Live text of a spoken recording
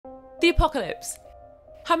The apocalypse.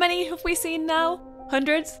 How many have we seen now?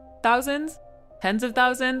 Hundreds? Thousands? Tens of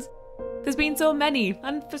thousands? There's been so many,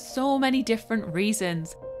 and for so many different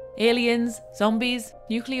reasons. Aliens, zombies,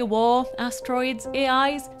 nuclear war, asteroids,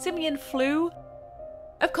 AIs, simian flu.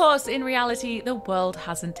 Of course, in reality, the world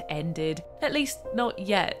hasn't ended. At least not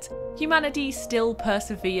yet. Humanity still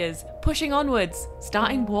perseveres, pushing onwards,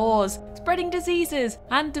 starting wars, spreading diseases,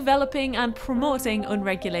 and developing and promoting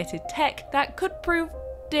unregulated tech that could prove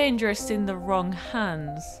dangerous in the wrong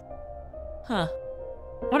hands.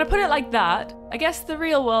 When I put it like that, I guess the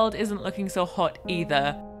real world isn't looking so hot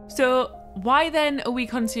either. So why then are we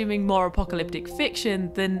consuming more apocalyptic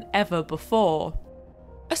fiction than ever before?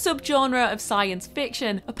 A subgenre of science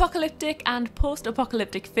fiction, apocalyptic and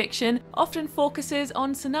post-apocalyptic fiction often focuses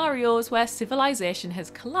on scenarios where civilization has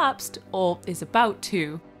collapsed or is about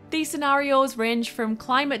to. These scenarios range from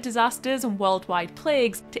climate disasters and worldwide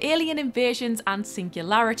plagues to alien invasions and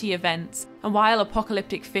singularity events. And while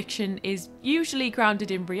apocalyptic fiction is usually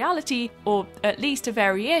grounded in reality, or at least a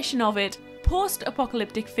variation of it,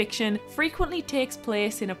 post-apocalyptic fiction frequently takes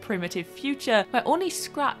place in a primitive future where only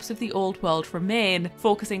scraps of the old world remain,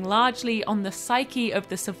 focusing largely on the psyche of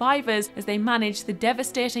the survivors as they manage the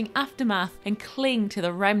devastating aftermath and cling to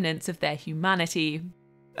the remnants of their humanity.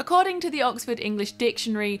 According to the Oxford English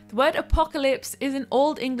Dictionary, the word apocalypse is an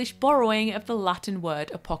Old English borrowing of the Latin word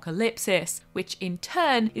apocalypsis, which in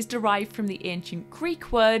turn is derived from the ancient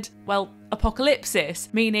Greek word, well,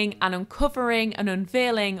 apocalypsis, meaning an uncovering, an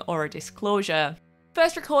unveiling, or a disclosure.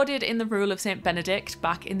 First recorded in the Rule of St. Benedict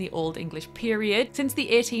back in the Old English period, since the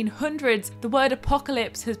 1800s, the word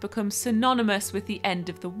apocalypse has become synonymous with the end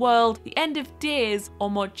of the world, the end of days, or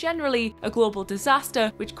more generally, a global disaster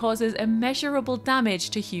which causes immeasurable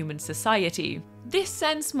damage to human society. This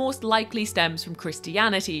sense most likely stems from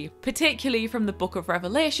Christianity, particularly from the Book of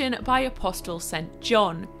Revelation by Apostle St.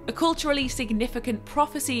 John, a culturally significant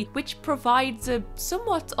prophecy which provides a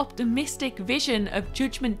somewhat optimistic vision of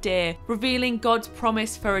Judgment Day, revealing God's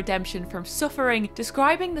promise for redemption from suffering,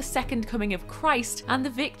 describing the second coming of Christ and the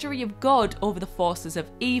victory of God over the forces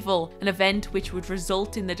of evil, an event which would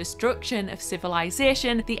result in the destruction of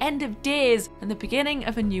civilization, the end of days, and the beginning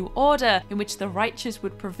of a new order in which the righteous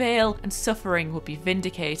would prevail and suffering would be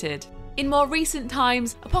vindicated. In more recent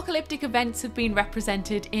times, apocalyptic events have been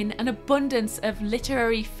represented in an abundance of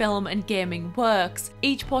literary, film and gaming works,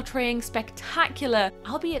 each portraying spectacular,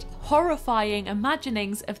 albeit horrifying,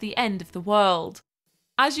 imaginings of the end of the world.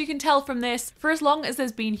 As you can tell from this, for as long as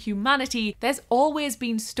there's been humanity, there's always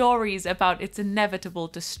been stories about its inevitable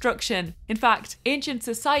destruction. In fact, ancient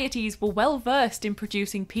societies were well versed in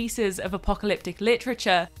producing pieces of apocalyptic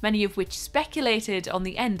literature, many of which speculated on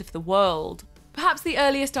the end of the world. Perhaps the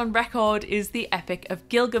earliest on record is the Epic of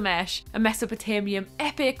Gilgamesh, a Mesopotamian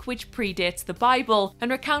epic which predates the Bible and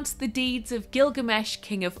recounts the deeds of Gilgamesh,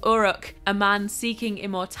 king of Uruk, a man seeking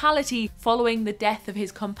immortality following the death of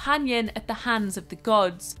his companion at the hands of the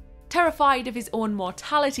gods. Terrified of his own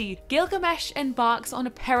mortality, Gilgamesh embarks on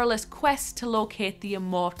a perilous quest to locate the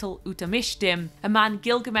immortal Utamishtim, a man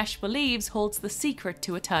Gilgamesh believes holds the secret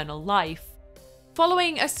to eternal life.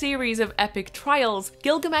 Following a series of epic trials,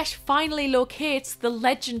 Gilgamesh finally locates the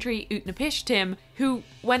legendary Utnapishtim, who,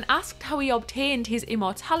 when asked how he obtained his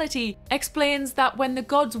immortality, explains that when the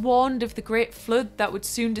gods warned of the great flood that would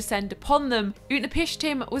soon descend upon them,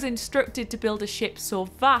 Utnapishtim was instructed to build a ship so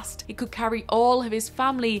vast it could carry all of his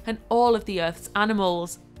family and all of the earth's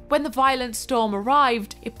animals. When the violent storm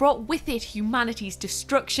arrived, it brought with it humanity's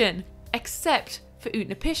destruction, except for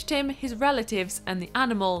Utnapishtim, his relatives and the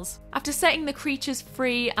animals. After setting the creatures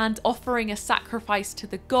free and offering a sacrifice to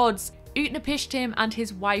the gods, Utnapishtim and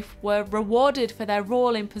his wife were rewarded for their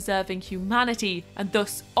role in preserving humanity and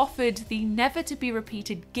thus offered the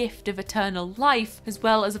never-to-be-repeated gift of eternal life as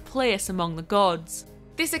well as a place among the gods.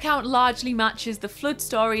 This account largely matches the flood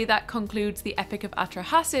story that concludes the Epic of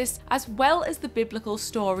Atrahasis as well as the biblical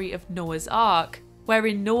story of Noah's Ark,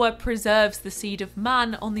 wherein Noah preserves the seed of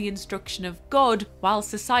man on the instruction of God while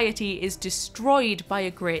society is destroyed by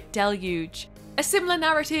a great deluge. A similar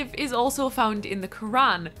narrative is also found in the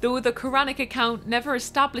Quran, though the Quranic account never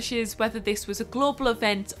establishes whether this was a global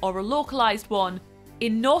event or a localized one.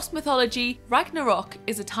 In Norse mythology, Ragnarok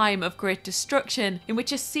is a time of great destruction in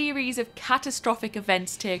which a series of catastrophic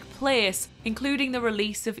events take place, including the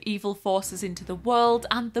release of evil forces into the world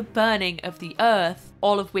and the burning of the earth,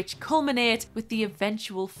 all of which culminate with the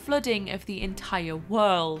eventual flooding of the entire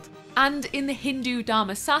world. And in the Hindu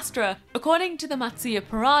Dharma Sastra, according to the Matsya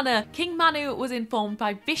Purana, King Manu was informed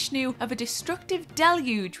by Vishnu of a destructive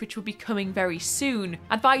deluge which would be coming very soon,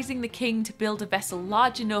 advising the king to build a vessel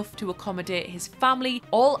large enough to accommodate his family,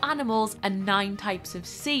 all animals and 9 types of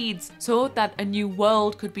seeds, so that a new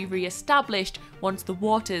world could be re-established once the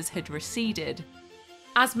waters had receded.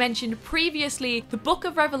 As mentioned previously, the Book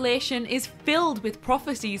of Revelation is filled with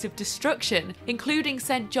prophecies of destruction, including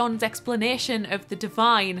St. John's explanation of the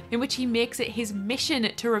divine, in which he makes it his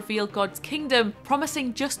mission to reveal God's kingdom,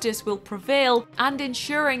 promising justice will prevail and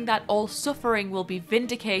ensuring that all suffering will be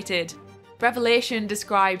vindicated. Revelation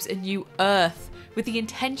describes a new earth, with the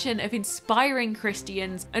intention of inspiring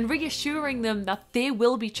Christians and reassuring them that they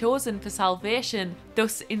will be chosen for salvation,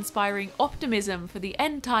 thus inspiring optimism for the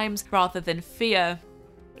end times rather than fear.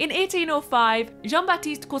 In 1805,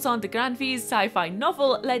 Jean-Baptiste Cousin de Grandville's sci-fi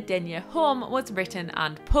novel Le Dernier Homme was written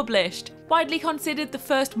and published. Widely considered the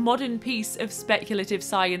first modern piece of speculative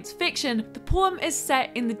science fiction, the poem is set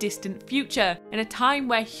in the distant future, in a time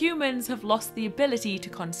where humans have lost the ability to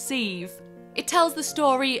conceive. It tells the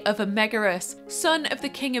story of Megaros, son of the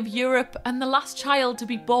King of Europe and the last child to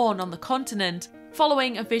be born on the continent.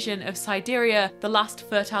 Following a vision of Sideria, the last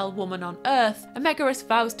fertile woman on Earth, Megaros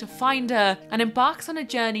vows to find her and embarks on a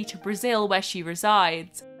journey to Brazil where she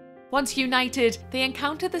resides. Once united, they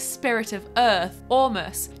encounter the spirit of Earth,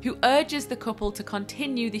 Ormus, who urges the couple to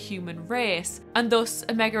continue the human race, and thus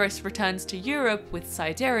Megaros returns to Europe with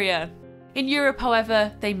Sideria. In Europe, however,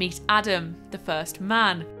 they meet Adam, the first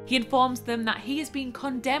man. He informs them that he has been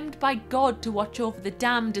condemned by God to watch over the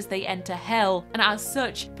damned as they enter hell, and as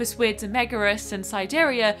such persuades Megaros and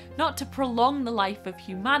Sideria not to prolong the life of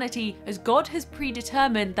humanity, as God has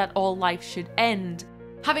predetermined that all life should end.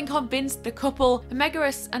 Having convinced the couple,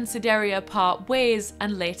 Megaros and Sideria part ways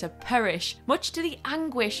and later perish, much to the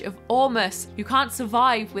anguish of Ormus, who can't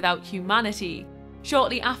survive without humanity.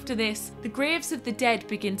 Shortly after this, the graves of the dead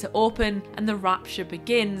begin to open and the rapture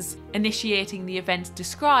begins, initiating the events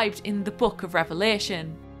described in the Book of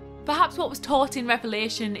Revelation. Perhaps what was taught in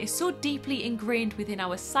Revelation is so deeply ingrained within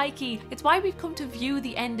our psyche, it's why we've come to view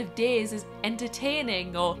the end of days as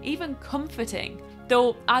entertaining or even comforting.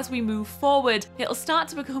 Though, as we move forward, it'll start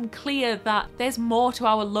to become clear that there's more to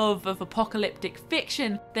our love of apocalyptic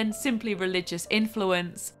fiction than simply religious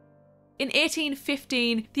influence. In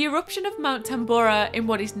 1815, the eruption of Mount Tambora in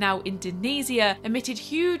what is now Indonesia emitted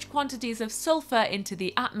huge quantities of sulfur into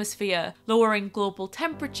the atmosphere, lowering global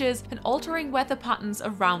temperatures and altering weather patterns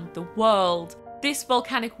around the world. This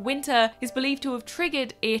volcanic winter is believed to have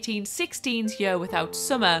triggered 1816's Year Without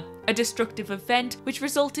Summer, a destructive event which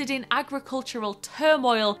resulted in agricultural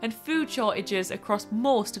turmoil and food shortages across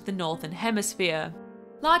most of the Northern Hemisphere.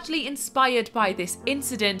 Largely inspired by this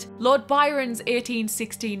incident, Lord Byron's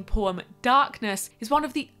 1816 poem Darkness is one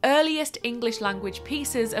of the earliest English language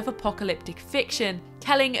pieces of apocalyptic fiction,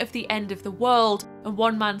 telling of the end of the world and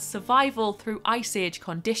one man's survival through Ice Age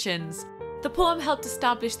conditions. The poem helped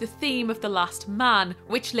establish the theme of the last man,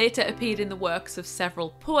 which later appeared in the works of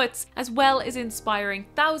several poets, as well as inspiring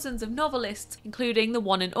thousands of novelists, including the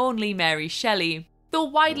one and only Mary Shelley. Though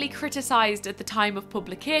widely criticised at the time of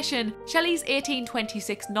publication, Shelley's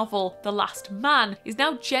 1826 novel The Last Man is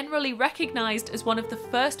now generally recognised as one of the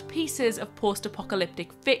first pieces of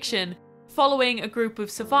post-apocalyptic fiction, following a group of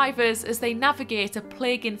survivors as they navigate a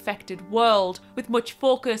plague-infected world, with much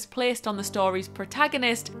focus placed on the story's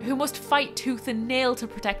protagonist, who must fight tooth and nail to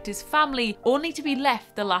protect his family, only to be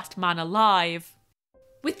left the last man alive.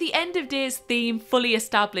 With the end of days theme fully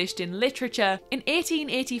established in literature, in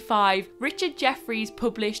 1885, Richard Jefferies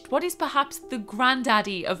published what is perhaps the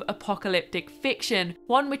granddaddy of apocalyptic fiction,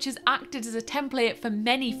 one which has acted as a template for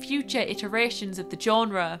many future iterations of the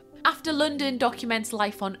genre. After London documents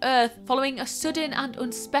life on Earth following a sudden and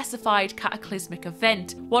unspecified cataclysmic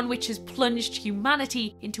event, one which has plunged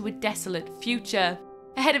humanity into a desolate future.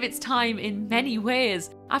 Ahead of its time in many ways,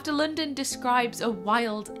 After London describes a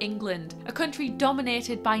wild England, a country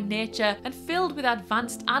dominated by nature and filled with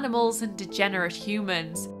advanced animals and degenerate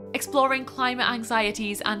humans. Exploring climate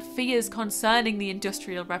anxieties and fears concerning the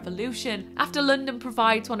Industrial Revolution, After London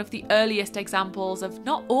provides one of the earliest examples of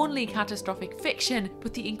not only catastrophic fiction,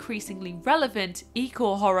 but the increasingly relevant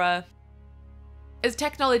eco-horror. As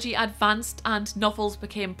technology advanced and novels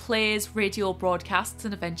became plays, radio broadcasts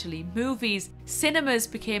and eventually movies, cinemas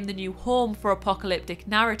became the new home for apocalyptic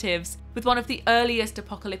narratives, with one of the earliest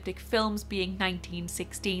apocalyptic films being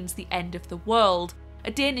 1916's The End of the World,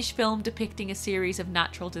 a Danish film depicting a series of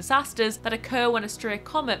natural disasters that occur when a stray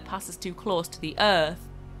comet passes too close to the Earth.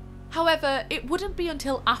 However, it wouldn't be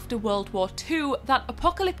until after World War II that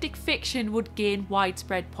apocalyptic fiction would gain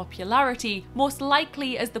widespread popularity, most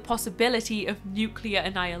likely as the possibility of nuclear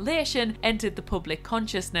annihilation entered the public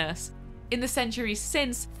consciousness. In the centuries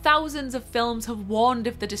since, thousands of films have warned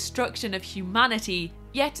of the destruction of humanity,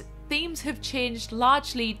 yet themes have changed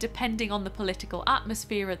largely depending on the political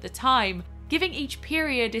atmosphere at the time, giving each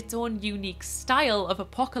period its own unique style of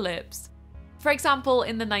apocalypse. For example,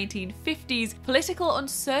 in the 1950s, political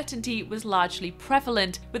uncertainty was largely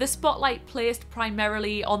prevalent, with a spotlight placed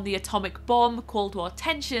primarily on the atomic bomb, Cold War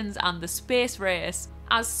tensions, and the space race.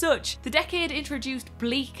 As such, the decade introduced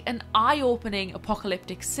bleak and eye-opening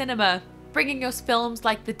apocalyptic cinema, bringing us films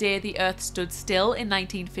like The Day the Earth Stood Still in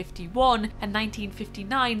 1951 and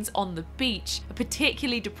 1959's On the Beach, a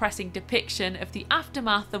particularly depressing depiction of the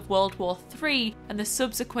aftermath of World War III and the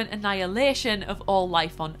subsequent annihilation of all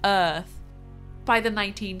life on Earth. By the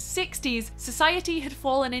 1960s, society had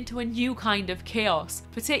fallen into a new kind of chaos,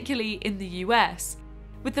 particularly in the US.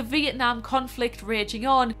 With the Vietnam conflict raging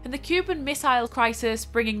on and the Cuban Missile Crisis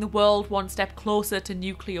bringing the world one step closer to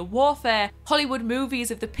nuclear warfare, Hollywood movies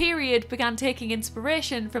of the period began taking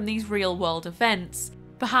inspiration from these real-world events.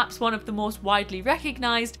 Perhaps one of the most widely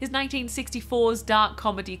recognised is 1964's dark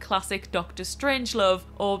comedy classic Dr. Strangelove,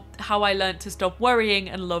 or How I Learned to Stop Worrying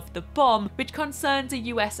and Love the Bomb, which concerns a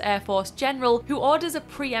US Air Force general who orders a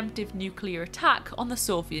preemptive nuclear attack on the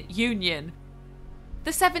Soviet Union.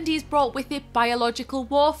 The 70s brought with it biological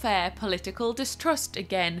warfare, political distrust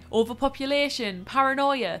again, overpopulation,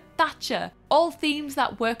 paranoia, Thatcher, all themes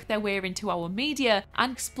that worked their way into our media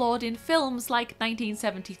and explored in films like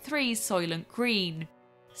 1973's Soylent Green.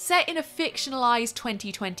 Set in a fictionalised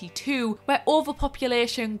 2022, where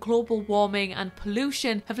overpopulation, global warming and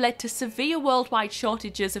pollution have led to severe worldwide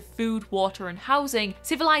shortages of food, water and housing,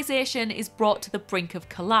 civilization is brought to the brink of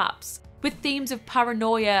collapse. With themes of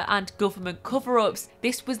paranoia and government cover-ups,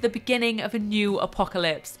 this was the beginning of a new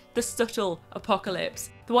apocalypse, the subtle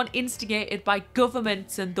apocalypse, the one instigated by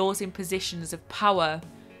governments and those in positions of power.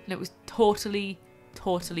 And it was totally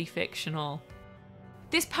fictional.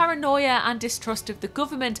 This paranoia and distrust of the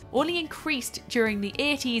government only increased during the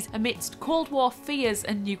 80s amidst Cold War fears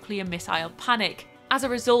and nuclear missile panic. As a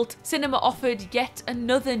result, cinema offered yet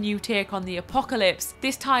another new take on the apocalypse,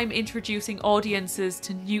 this time introducing audiences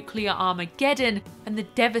to nuclear Armageddon and the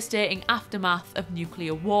devastating aftermath of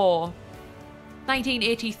nuclear war.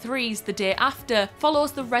 1983's The Day After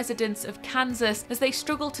follows the residents of Kansas as they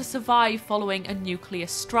struggle to survive following a nuclear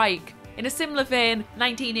strike. In a similar vein,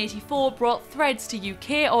 1984 brought Threads to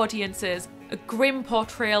UK audiences, a grim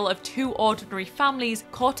portrayal of two ordinary families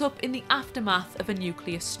caught up in the aftermath of a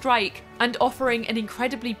nuclear strike, and offering an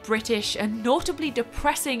incredibly British and notably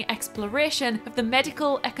depressing exploration of the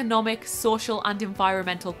medical, economic, social and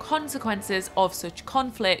environmental consequences of such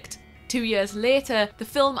conflict. 2 years later, the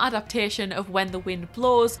film adaptation of When the Wind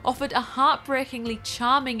Blows offered a heartbreakingly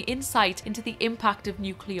charming insight into the impact of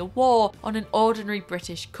nuclear war on an ordinary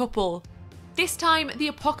British couple. This time, the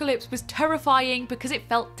apocalypse was terrifying because it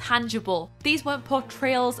felt tangible. These weren't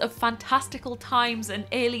portrayals of fantastical times and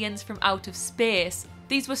aliens from out of space.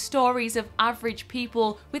 These were stories of average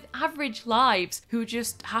people with average lives who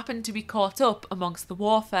just happened to be caught up amongst the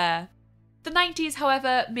warfare. The 90s,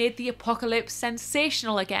 however, made the apocalypse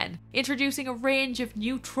sensational again, introducing a range of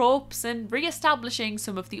new tropes and re-establishing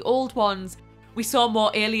some of the old ones. We saw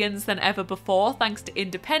more aliens than ever before thanks to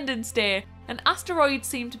Independence Day, and asteroids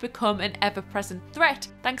seemed to become an ever-present threat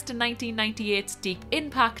thanks to 1998's Deep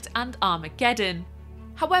Impact and Armageddon.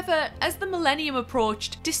 However, as the millennium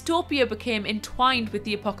approached, dystopia became entwined with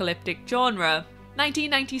the apocalyptic genre.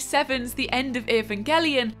 1997's The End of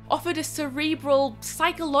Evangelion offered a cerebral,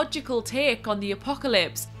 psychological take on the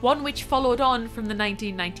apocalypse, one which followed on from the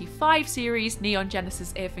 1995 series Neon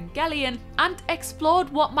Genesis Evangelion and explored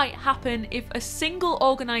what might happen if a single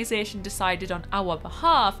organisation decided on our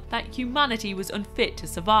behalf that humanity was unfit to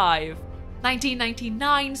survive.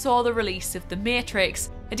 1999 saw the release of The Matrix,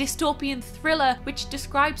 a dystopian thriller which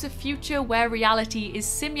describes a future where reality is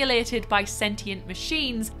simulated by sentient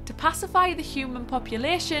machines to pacify the human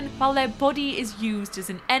population while their body is used as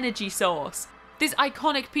an energy source. This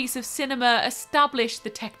iconic piece of cinema established the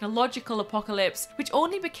technological apocalypse, which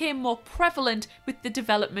only became more prevalent with the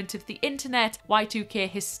development of the internet, Y2K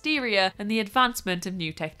hysteria, and the advancement of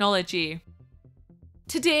new technology.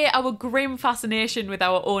 Today, our grim fascination with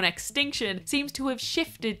our own extinction seems to have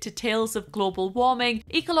shifted to tales of global warming,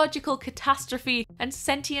 ecological catastrophe, and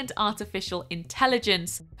sentient artificial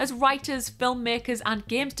intelligence, as writers, filmmakers, and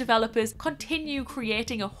games developers continue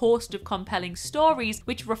creating a host of compelling stories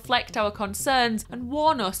which reflect our concerns and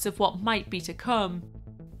warn us of what might be to come.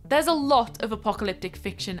 There's a lot of apocalyptic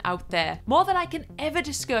fiction out there, more than I can ever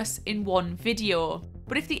discuss in one video.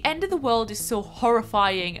 But if the end of the world is so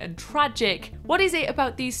horrifying and tragic, what is it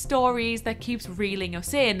about these stories that keeps reeling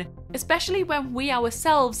us in, especially when we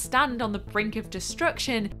ourselves stand on the brink of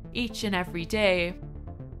destruction each and every day?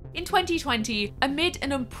 In 2020, amid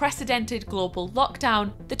an unprecedented global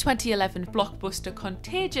lockdown, the 2011 blockbuster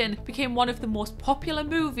Contagion became one of the most popular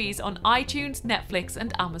movies on iTunes, Netflix,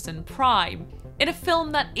 and Amazon Prime. In a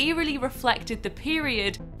film that eerily reflected the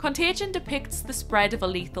period, Contagion depicts the spread of a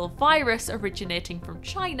lethal virus originating from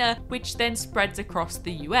China, which then spreads across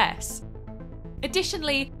the US.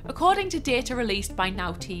 Additionally, according to data released by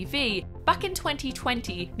Now TV, back in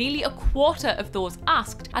 2020, nearly a quarter of those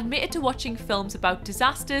asked admitted to watching films about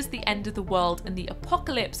disasters, the end of the world, and the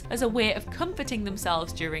apocalypse as a way of comforting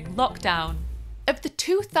themselves during lockdown. Of the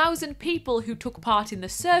 2,000 people who took part in the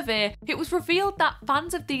survey, it was revealed that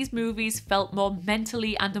fans of these movies felt more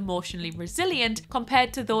mentally and emotionally resilient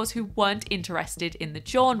compared to those who weren't interested in the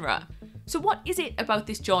genre. So what is it about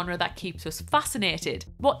this genre that keeps us fascinated?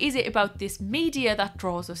 What is it about this media that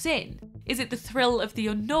draws us in? Is it the thrill of the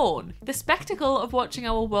unknown? The spectacle of watching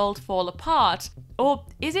our world fall apart? Or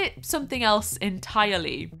is it something else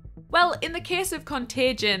entirely? Well, in the case of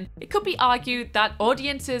Contagion, it could be argued that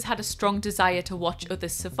audiences had a strong desire to watch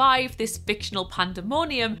others survive this fictional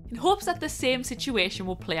pandemonium in hopes that the same situation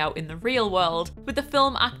will play out in the real world, with the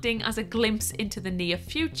film acting as a glimpse into the near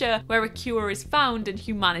future where a cure is found and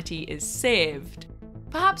humanity is saved.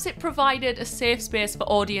 Perhaps it provided a safe space for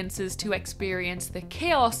audiences to experience the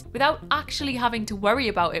chaos without actually having to worry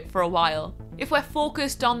about it for a while. If we're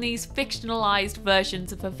focused on these fictionalized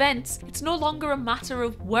versions of events, it's no longer a matter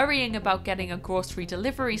of worrying about getting a grocery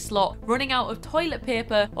delivery slot, running out of toilet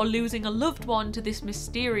paper, or losing a loved one to this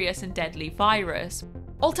mysterious and deadly virus.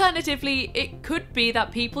 Alternatively, it could be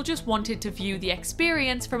that people just wanted to view the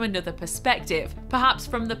experience from another perspective, perhaps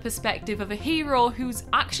from the perspective of a hero who's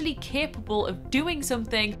actually capable of doing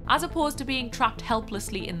something, as opposed to being trapped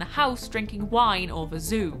helplessly in the house drinking wine over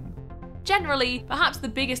Zoom. Generally, perhaps the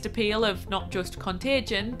biggest appeal of not just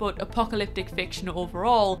Contagion, but apocalyptic fiction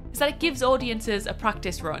overall, is that it gives audiences a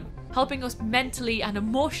practice run, helping us mentally and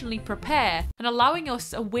emotionally prepare, and allowing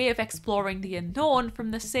us a way of exploring the unknown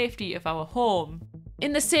from the safety of our home.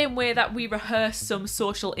 In the same way that we rehearse some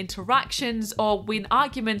social interactions or win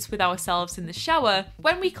arguments with ourselves in the shower,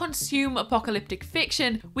 when we consume apocalyptic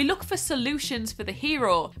fiction, we look for solutions for the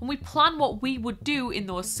hero, and we plan what we would do in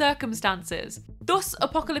those circumstances. Thus,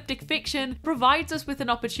 apocalyptic fiction provides us with an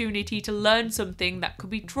opportunity to learn something that could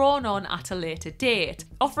be drawn on at a later date,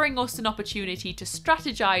 offering us an opportunity to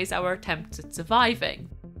strategize our attempts at surviving.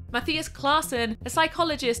 Mathias Claesson, a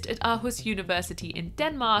psychologist at Aarhus University in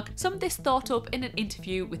Denmark, summed this thought up in an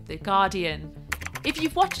interview with The Guardian. If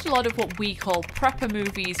you've watched a lot of what we call prepper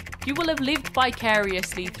movies, you will have lived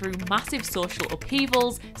vicariously through massive social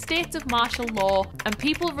upheavals, states of martial law, and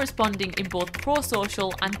people responding in both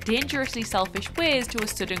pro-social and dangerously selfish ways to a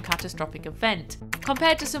sudden catastrophic event.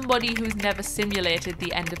 Compared to somebody who's never simulated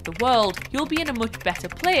the end of the world, you'll be in a much better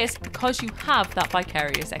place because you have that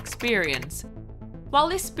vicarious experience. While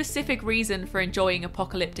this specific reason for enjoying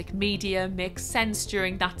apocalyptic media makes sense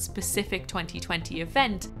during that specific 2020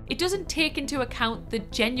 event, it doesn't take into account the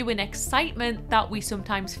genuine excitement that we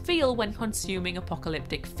sometimes feel when consuming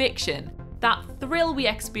apocalyptic fiction. That thrill we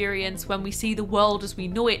experience when we see the world as we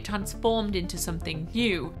know it transformed into something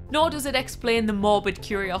new. Nor does it explain the morbid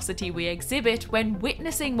curiosity we exhibit when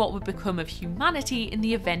witnessing what would become of humanity in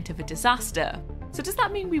the event of a disaster. So does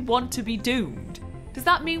that mean we want to be doomed? Does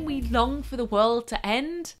that mean we long for the world to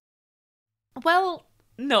end? Well,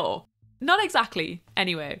 no. Not exactly,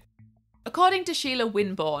 anyway. According to Sheila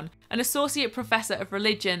Winborn, an associate professor of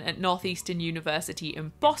religion at Northeastern University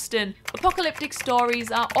in Boston, apocalyptic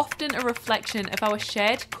stories are often a reflection of our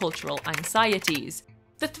shared cultural anxieties.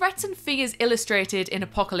 The threats and fears illustrated in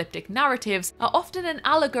apocalyptic narratives are often an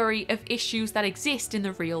allegory of issues that exist in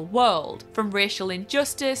the real world, from racial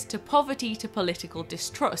injustice to poverty to political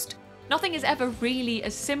distrust. Nothing is ever really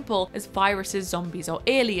as simple as viruses, zombies, or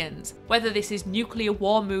aliens. Whether this is nuclear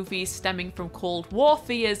war movies stemming from Cold War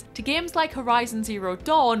fears to games like Horizon Zero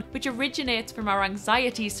Dawn, which originates from our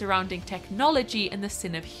anxieties surrounding technology and the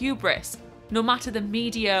sin of hubris. No matter the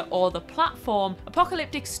media or the platform,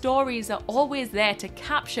 apocalyptic stories are always there to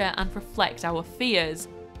capture and reflect our fears.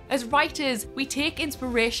 As writers, we take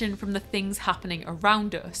inspiration from the things happening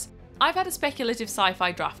around us. I've had a speculative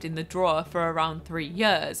sci-fi draft in the drawer for around 3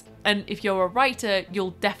 years, and if you're a writer,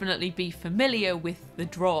 you'll definitely be familiar with the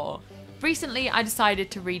drawer. Recently, I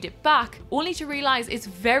decided to read it back, only to realise it's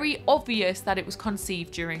very obvious that it was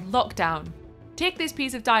conceived during lockdown. Take this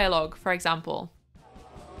piece of dialogue, for example.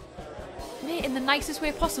 Mate, in the nicest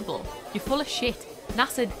way possible, you're full of shit.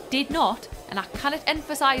 NASA did not, and I cannot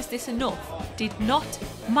emphasise this enough, did not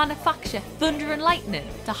manufacture thunder and lightning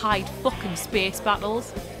to hide fucking space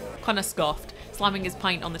battles. Connor scoffed, slamming his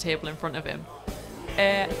pint on the table in front of him.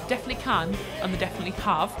 Definitely can, and they definitely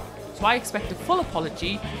have, so I expect a full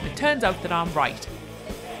apology if it turns out that I'm right.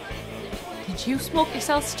 Did you smoke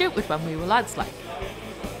yourself stupid when we were lads like?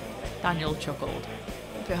 Daniel chuckled.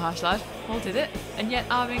 A bit harsh, lad. Well, did it? And yet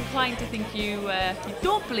I'm inclined to think you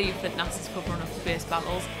don't believe that NASA's covering up space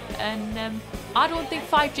battles, and I don't think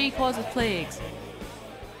 5G causes plagues.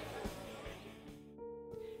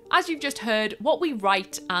 As you've just heard, what we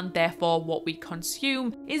write, and therefore what we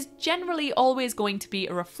consume, is generally always going to be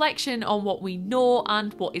a reflection on what we know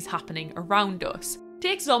and what is happening around us.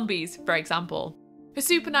 Take zombies, for example. A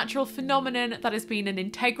supernatural phenomenon that has been an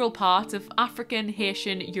integral part of African,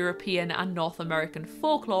 Haitian, European and North American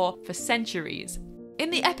folklore for centuries. In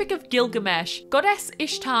the Epic of Gilgamesh, goddess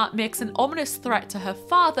Ishtar makes an ominous threat to her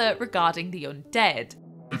father regarding the undead.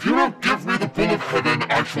 If you don't give me the bull of heaven,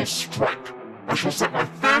 I shall strike. I shall set my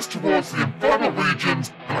face towards the infernal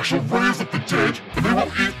regions, and I shall raise up the dead, and they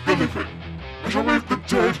will eat the living. I shall make the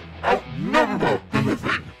dead outnumber the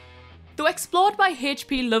living. Though explored by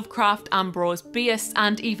H.P. Lovecraft, Ambrose Bierce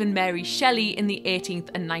and even Mary Shelley in the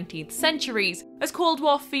 18th and 19th centuries, as Cold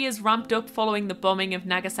War fears ramped up following the bombing of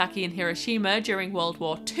Nagasaki and Hiroshima during World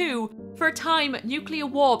War II, for a time nuclear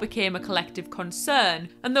war became a collective concern,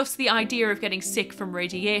 and thus the idea of getting sick from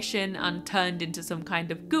radiation and turned into some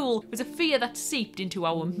kind of ghoul was a fear that seeped into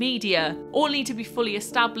our media, only to be fully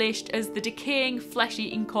established as the decaying,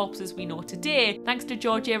 flesh-eating corpses we know today, thanks to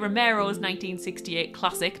George A. Romero's 1968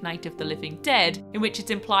 classic Night of the Living Dead, in which it's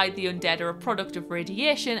implied the undead are a product of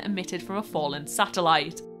radiation emitted from a fallen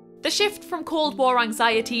satellite. The shift from Cold War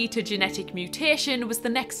anxiety to genetic mutation was the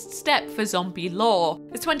next step for zombie lore,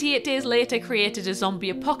 as 28 Days Later created a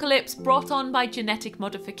zombie apocalypse brought on by genetic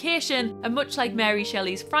modification, and much like Mary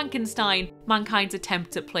Shelley's Frankenstein, mankind's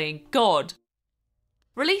attempt at playing God.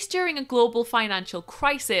 Released during a global financial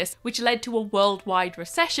crisis, which led to a worldwide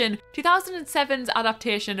recession, 2007's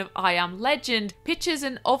adaptation of I Am Legend pictures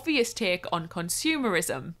an obvious take on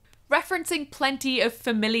consumerism. Referencing plenty of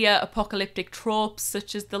familiar apocalyptic tropes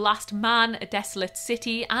such as the last man, a desolate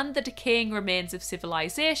city, and the decaying remains of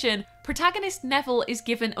civilization, protagonist Neville is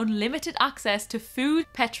given unlimited access to food,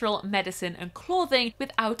 petrol, medicine, and clothing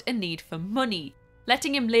without a need for money,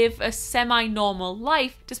 letting him live a semi-normal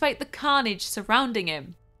life despite the carnage surrounding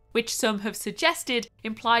him, which some have suggested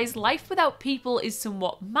implies life without people is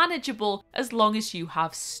somewhat manageable as long as you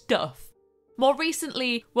have stuff. More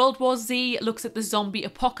recently, World War Z looks at the zombie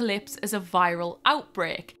apocalypse as a viral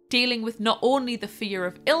outbreak, dealing with not only the fear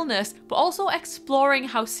of illness, but also exploring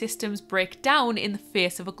how systems break down in the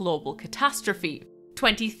face of a global catastrophe.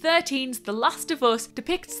 2013's The Last of Us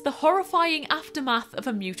depicts the horrifying aftermath of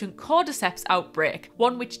a mutant cordyceps outbreak,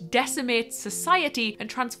 one which decimates society and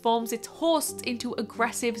transforms its hosts into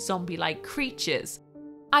aggressive zombie-like creatures.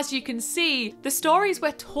 As you can see, the stories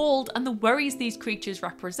we're told and the worries these creatures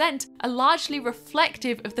represent are largely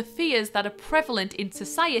reflective of the fears that are prevalent in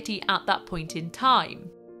society at that point in time.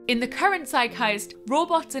 In the current zeitgeist,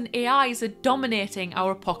 robots and AIs are dominating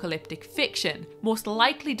our apocalyptic fiction, most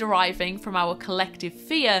likely deriving from our collective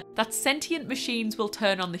fear that sentient machines will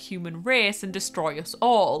turn on the human race and destroy us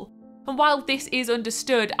all. And while this is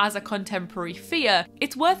understood as a contemporary fear,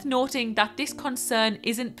 it's worth noting that this concern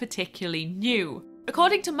isn't particularly new.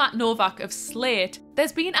 According to Matt Novak of Slate,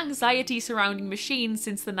 there's been anxiety surrounding machines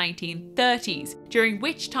since the 1930s, during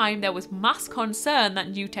which time there was mass concern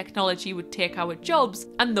that new technology would take our jobs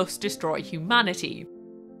and thus destroy humanity.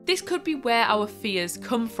 This could be where our fears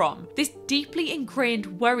come from, this deeply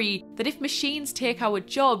ingrained worry that if machines take our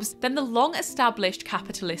jobs, then the long-established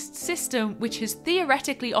capitalist system, which has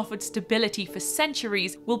theoretically offered stability for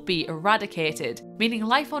centuries, will be eradicated, meaning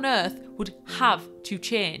life on Earth would have to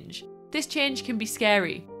change. This change can be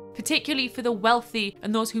scary, particularly for the wealthy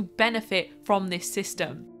and those who benefit from this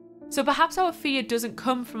system. So perhaps our fear doesn't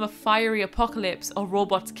come from a fiery apocalypse or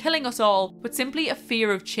robots killing us all, but simply a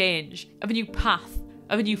fear of change, of a new path,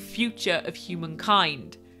 of a new future of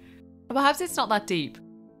humankind. Or perhaps it's not that deep.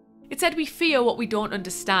 It said we fear what we don't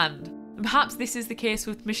understand, and perhaps this is the case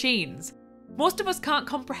with machines. Most of us can't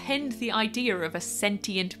comprehend the idea of a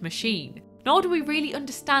sentient machine. nor do we really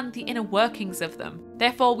understand the inner workings of them.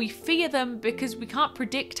 Therefore, we fear them because we can't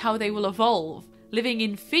predict how they will evolve, living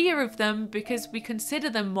in fear of them because we consider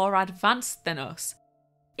them more advanced than us.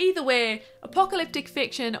 Either way, apocalyptic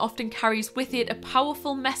fiction often carries with it a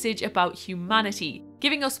powerful message about humanity,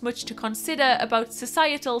 giving us much to consider about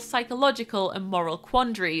societal, psychological, and moral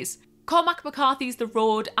quandaries. Cormac McCarthy's The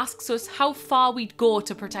Road asks us how far we'd go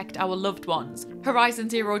to protect our loved ones. Horizon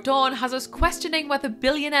Zero Dawn has us questioning whether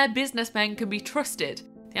billionaire businessmen can be trusted.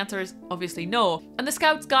 The answer is obviously no. And The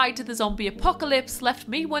Scout's Guide to the Zombie Apocalypse left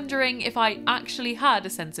me wondering if I actually had a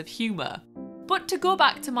sense of humour. But to go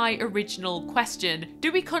back to my original question,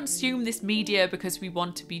 do we consume this media because we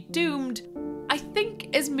want to be doomed? I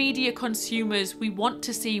think as media consumers, we want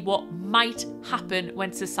to see what might happen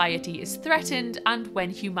when society is threatened and when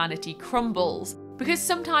humanity crumbles, because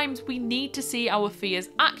sometimes we need to see our fears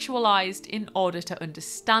actualised in order to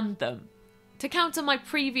understand them. To counter my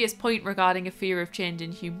previous point regarding a fear of change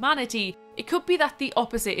in humanity, it could be that the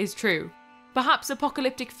opposite is true. Perhaps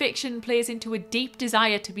apocalyptic fiction plays into a deep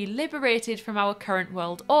desire to be liberated from our current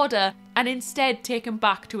world order and instead taken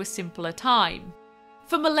back to a simpler time.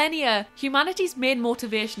 For millennia, humanity's main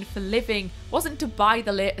motivation for living wasn't to buy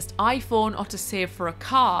the latest iPhone or to save for a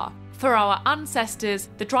car. For our ancestors,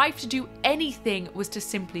 the drive to do anything was to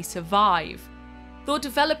simply survive. Though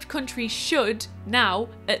developed countries should, now,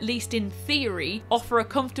 at least in theory, offer a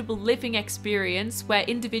comfortable living experience where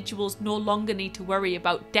individuals no longer need to worry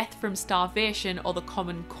about death from starvation or the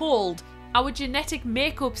common cold, our genetic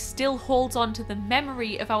makeup still holds on to the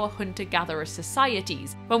memory of our hunter-gatherer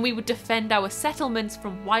societies, when we would defend our settlements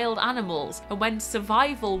from wild animals and when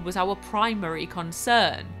survival was our primary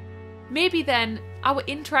concern. Maybe then, our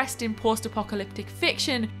interest in post-apocalyptic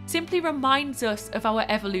fiction simply reminds us of our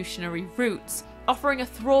evolutionary roots, offering a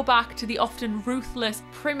throwback to the often ruthless,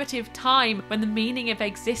 primitive time when the meaning of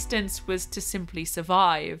existence was to simply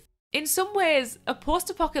survive. In some ways, a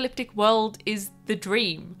post-apocalyptic world is the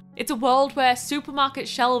dream. It's a world where supermarket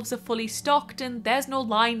shelves are fully stocked and there's no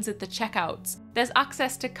lines at the checkouts. There's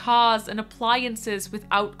access to cars and appliances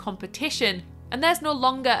without competition, and there's no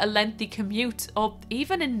longer a lengthy commute or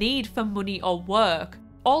even a need for money or work.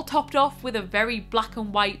 All topped off with a very black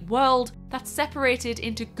and white world that's separated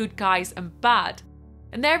into good guys and bad.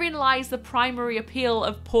 And therein lies the primary appeal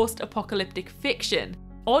of post-apocalyptic fiction.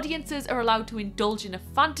 Audiences are allowed to indulge in a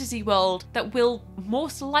fantasy world that will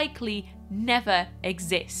most likely never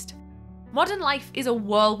exist. Modern life is a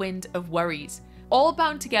whirlwind of worries, all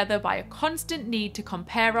bound together by a constant need to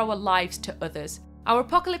compare our lives to others. Our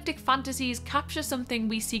apocalyptic fantasies capture something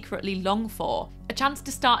we secretly long for, a chance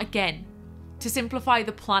to start again, to simplify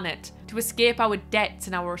the planet, to escape our debts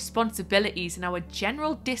and our responsibilities and our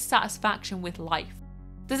general dissatisfaction with life.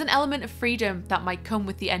 There's an element of freedom that might come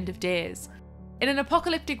with the end of days. In an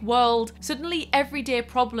apocalyptic world, suddenly everyday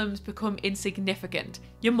problems become insignificant.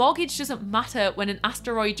 Your mortgage doesn't matter when an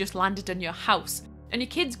asteroid just landed on your house, and your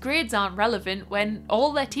kids' grades aren't relevant when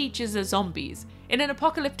all their teachers are zombies. In an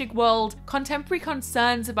apocalyptic world, contemporary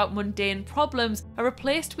concerns about mundane problems are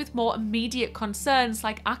replaced with more immediate concerns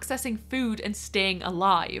like accessing food and staying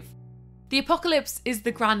alive. The apocalypse is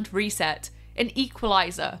the grand reset, an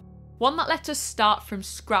equalizer, one that lets us start from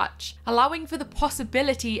scratch, allowing for the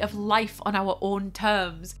possibility of life on our own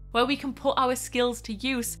terms, where we can put our skills to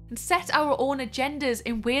use and set our own agendas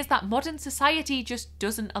in ways that modern society just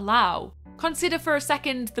doesn't allow. Consider for a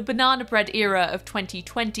second the banana bread era of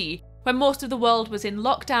 2020, when most of the world was in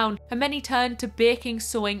lockdown and many turned to baking,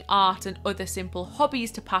 sewing, art and other simple hobbies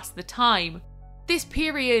to pass the time. This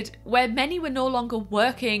period, where many were no longer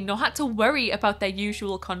working nor had to worry about their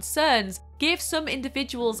usual concerns, gave some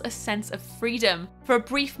individuals a sense of freedom. For a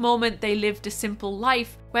brief moment they lived a simple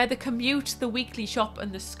life where the commute, the weekly shop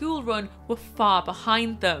and the school run were far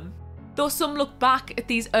behind them. Though some look back at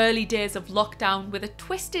these early days of lockdown with a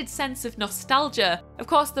twisted sense of nostalgia, of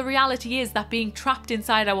course the reality is that being trapped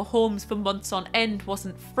inside our homes for months on end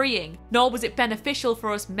wasn't freeing, nor was it beneficial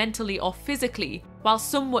for us mentally or physically. While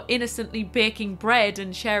some were innocently baking bread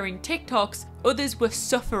and sharing TikToks, others were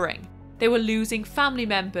suffering. They were losing family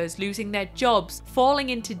members, losing their jobs, falling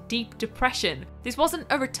into deep depression. This wasn't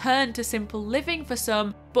a return to simple living for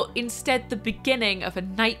some, but instead the beginning of a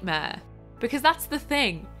nightmare. Because that's the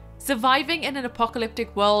thing. Surviving in an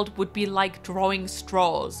apocalyptic world would be like drawing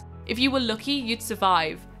straws. If you were lucky, you'd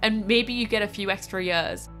survive, and maybe you get a few extra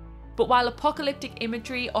years. But while apocalyptic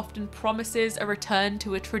imagery often promises a return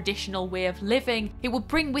to a traditional way of living, it will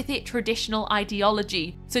bring with it traditional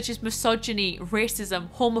ideology, such as misogyny, racism,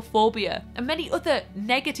 homophobia, and many other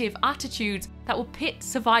negative attitudes that will pit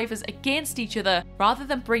survivors against each other rather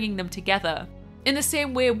than bringing them together. In the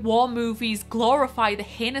same way war movies glorify the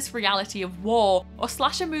heinous reality of war, or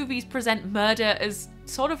slasher movies present murder as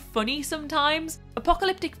sort of funny sometimes,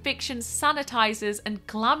 apocalyptic fiction sanitizes and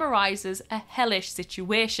glamorizes a hellish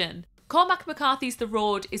situation. Cormac McCarthy's The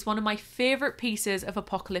Road is one of my favourite pieces of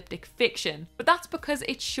apocalyptic fiction, but that's because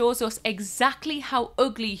it shows us exactly how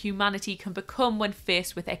ugly humanity can become when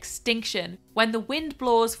faced with extinction. When the wind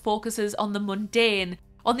blows focuses on the mundane,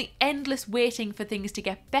 on the endless waiting for things to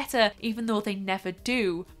get better even though they never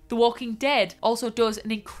do. The Walking Dead also does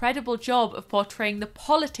an incredible job of portraying the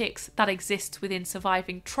politics that exists within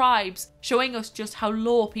surviving tribes, showing us just how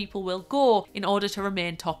low people will go in order to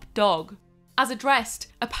remain top dog. As addressed,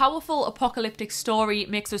 a powerful apocalyptic story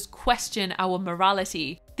makes us question our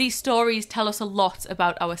morality. These stories tell us a lot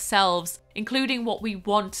about ourselves, including what we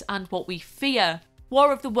want and what we fear.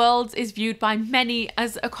 War of the Worlds is viewed by many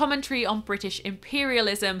as a commentary on British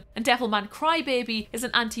imperialism, and Devilman Crybaby is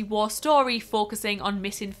an anti-war story focusing on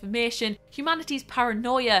misinformation, humanity's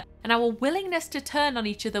paranoia, and our willingness to turn on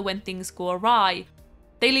each other when things go awry.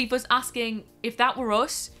 They leave us asking, if that were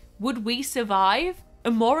us, would we survive?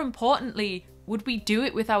 And more importantly, would we do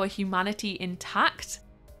it with our humanity intact?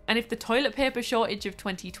 And if the toilet paper shortage of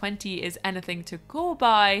 2020 is anything to go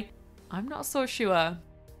by, I'm not so sure.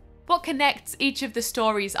 What connects each of the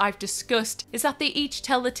stories I've discussed is that they each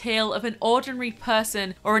tell the tale of an ordinary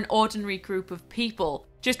person or an ordinary group of people,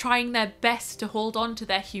 just trying their best to hold on to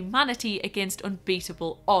their humanity against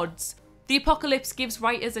unbeatable odds. The apocalypse gives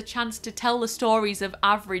writers a chance to tell the stories of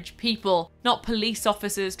average people, not police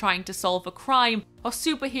officers trying to solve a crime or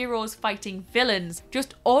superheroes fighting villains,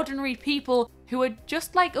 just ordinary people who are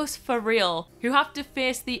just like us for real, who have to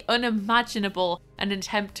face the unimaginable and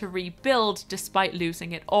attempt to rebuild despite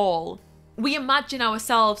losing it all. We imagine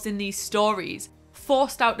ourselves in these stories,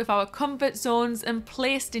 forced out of our comfort zones and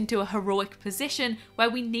placed into a heroic position where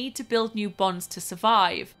we need to build new bonds to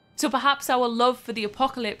survive. So perhaps our love for the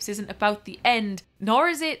apocalypse isn't about the end, nor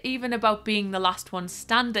is it even about being the last one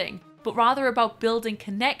standing, but rather about building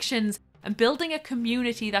connections and building a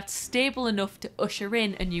community that's stable enough to usher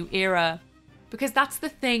in a new era. Because that's the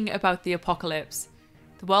thing about the apocalypse.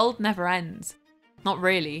 The world never ends. Not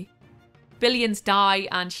really. Billions die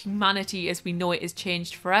and humanity as we know it is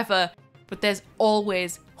changed forever, but there's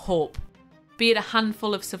always hope. Be it a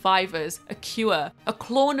handful of survivors, a cure, a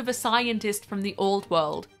clone of a scientist from the old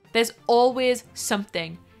world, there's always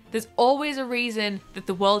something. There's always a reason that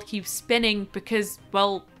the world keeps spinning because,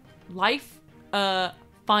 well, life,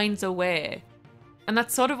 finds a way. And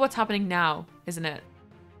that's sort of what's happening now, isn't it?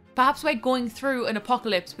 Perhaps we're going through an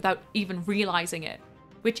apocalypse without even realising it,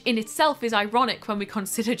 which in itself is ironic when we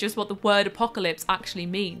consider just what the word apocalypse actually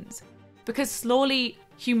means. Because slowly,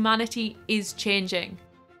 humanity is changing.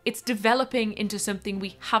 It's developing into something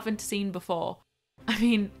we haven't seen before. I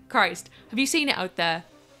mean, Christ, have you seen it out there?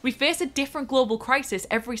 We face a different global crisis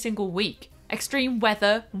every single week. Extreme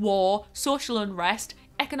weather, war, social unrest,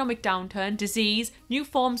 economic downturn, disease, new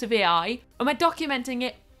forms of AI, and we're documenting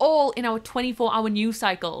it all in our 24-hour news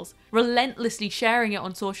cycles, relentlessly sharing it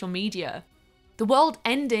on social media. The world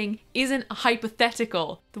ending isn't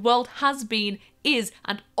hypothetical. The world has been, is,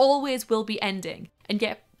 and always will be ending, and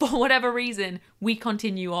yet, for whatever reason, we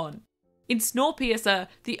continue on. In Snowpiercer,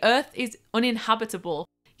 the Earth is uninhabitable,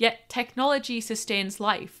 yet technology sustains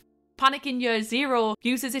life. Panic in Year Zero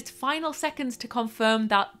uses its final seconds to confirm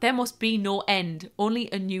that there must be no end, only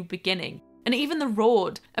a new beginning. And even The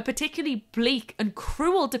Road, a particularly bleak and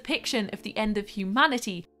cruel depiction of the end of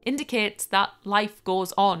humanity, indicates that life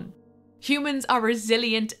goes on. Humans are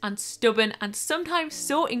resilient and stubborn and sometimes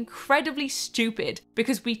so incredibly stupid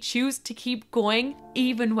because we choose to keep going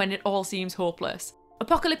even when it all seems hopeless.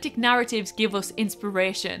 Apocalyptic narratives give us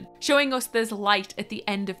inspiration, showing us there's light at the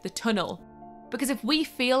end of the tunnel. Because if we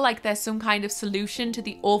feel like there's some kind of solution to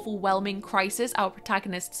the overwhelming crisis our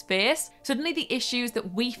protagonists face, suddenly the issues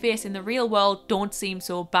that we face in the real world don't seem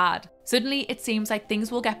so bad. Suddenly it seems like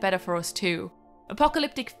things will get better for us too.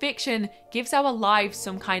 Apocalyptic fiction gives our lives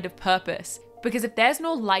some kind of purpose, because if there's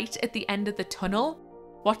no light at the end of the tunnel,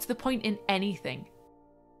 what's the point in anything?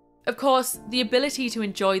 Of course, the ability to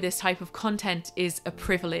enjoy this type of content is a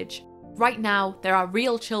privilege. Right now, there are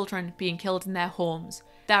real children being killed in their homes.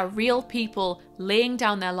 There are real people laying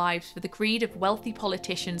down their lives for the greed of wealthy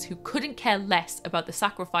politicians who couldn't care less about the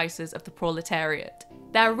sacrifices of the proletariat.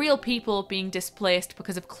 There are real people being displaced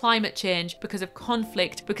because of climate change, because of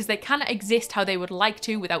conflict, because they cannot exist how they would like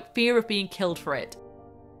to without fear of being killed for it.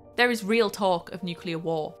 There is real talk of nuclear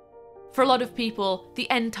war. For a lot of people, the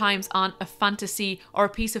end times aren't a fantasy or a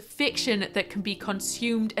piece of fiction that can be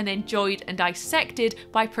consumed and enjoyed and dissected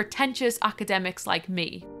by pretentious academics like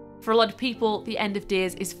me. For a lot of people, the end of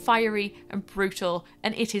days is fiery and brutal,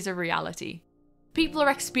 and it is a reality. People are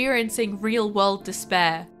experiencing real-world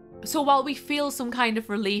despair. So while we feel some kind of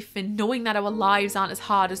relief in knowing that our lives aren't as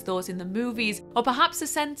hard as those in the movies, or perhaps a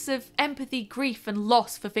sense of empathy, grief and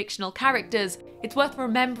loss for fictional characters, it's worth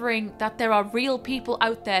remembering that there are real people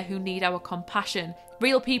out there who need our compassion,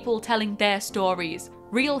 real people telling their stories,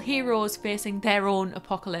 real heroes facing their own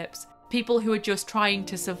apocalypse, people who are just trying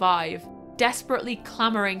to survive, desperately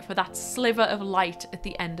clamouring for that sliver of light at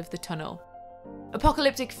the end of the tunnel.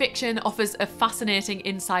 Apocalyptic fiction offers a fascinating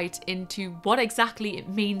insight into what exactly it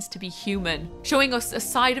means to be human, showing us a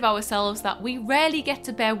side of ourselves that we rarely get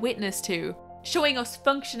to bear witness to, showing us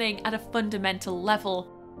functioning at a fundamental level.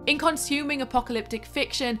 In consuming apocalyptic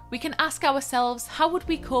fiction, we can ask ourselves, how would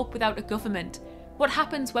we cope without a government? What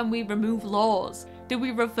happens when we remove laws? Do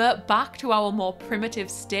we revert back to our more primitive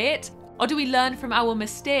state? Or do we learn from our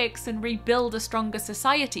mistakes and rebuild a stronger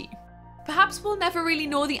society? Perhaps we'll never really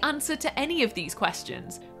know the answer to any of these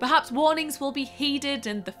questions. Perhaps warnings will be heeded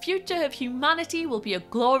and the future of humanity will be a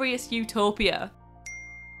glorious utopia.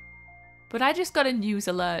 But I just got a news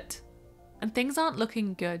alert, and things aren't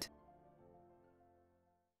looking good.